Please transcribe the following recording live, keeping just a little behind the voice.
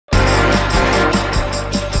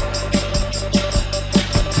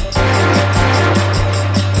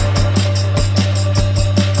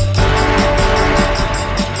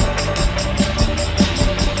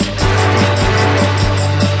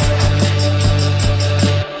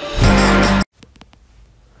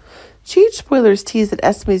Spoilers tease that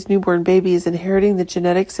Esme's newborn baby is inheriting the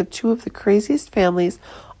genetics of two of the craziest families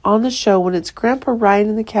on the show when it's Grandpa Ryan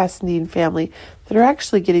and the Cassadine family that are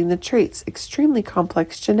actually getting the traits, extremely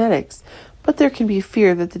complex genetics. But there can be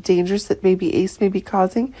fear that the dangers that baby Ace may be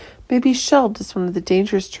causing may be shelved as one of the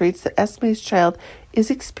dangerous traits that Esme's child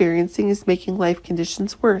is experiencing is making life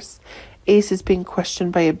conditions worse. Ace is being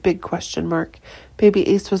questioned by a big question mark. Baby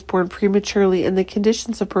Ace was born prematurely and the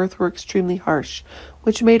conditions of birth were extremely harsh,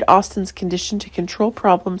 which made Austin's condition to control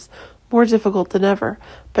problems more difficult than ever.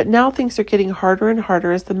 But now things are getting harder and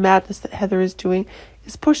harder as the madness that Heather is doing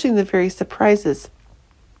is pushing the very surprises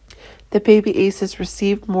that baby Ace has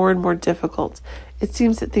received more and more difficult. It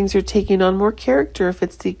seems that things are taking on more character if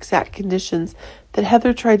it's the exact conditions that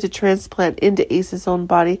Heather tried to transplant into Ace's own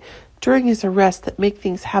body during his arrest that make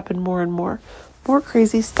things happen more and more. More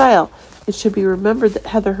crazy style. It should be remembered that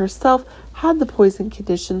Heather herself had the poison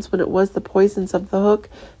conditions when it was the poisons of the hook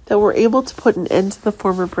that were able to put an end to the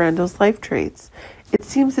former Brando's life traits. It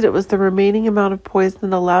seems that it was the remaining amount of poison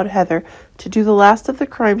that allowed Heather to do the last of the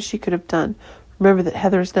crimes she could have done. Remember that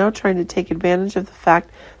Heather is now trying to take advantage of the fact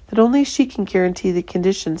that only she can guarantee the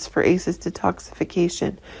conditions for Ace's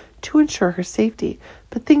detoxification to ensure her safety.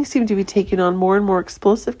 But things seem to be taking on more and more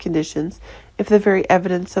explosive conditions if the very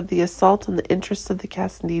evidence of the assault on the interests of the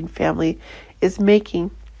Cassadine family is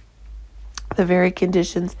making the very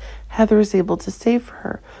conditions Heather is able to save for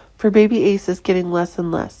her. For baby Ace is getting less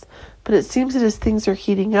and less. But it seems that as things are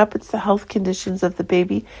heating up, it's the health conditions of the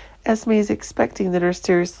baby Esme is expecting that are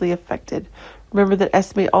seriously affected. Remember that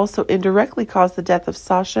Esme also indirectly caused the death of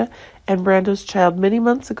Sasha and Brando's child many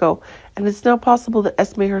months ago, and it's now possible that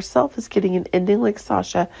Esme herself is getting an ending like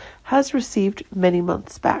Sasha has received many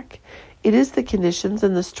months back. It is the conditions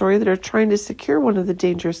in the story that are trying to secure one of the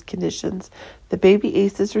dangerous conditions the baby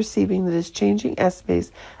Ace is receiving that is changing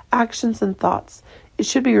Esme's actions and thoughts. It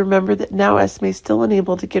should be remembered that now Esme is still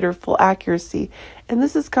unable to get her full accuracy, and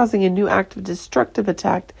this is causing a new act of destructive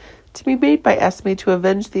attack to be made by Esme to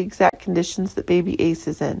avenge the exact conditions that baby Ace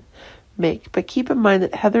is in. But keep in mind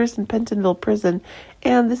that Heather is in Pentonville prison,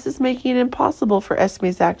 and this is making it impossible for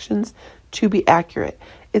Esme's actions to be accurate.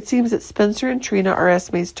 It seems that Spencer and Trina are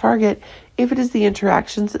Esme's target if it is the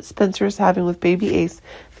interactions that Spencer is having with baby Ace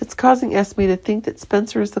that's causing Esme to think that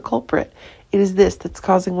Spencer is the culprit. It is this that's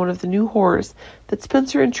causing one of the new horrors that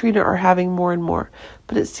Spencer and Trina are having more and more.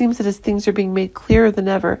 But it seems that as things are being made clearer than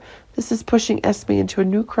ever, this is pushing Esme into a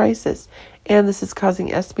new crisis, and this is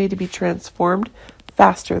causing Esme to be transformed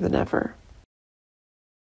faster than ever.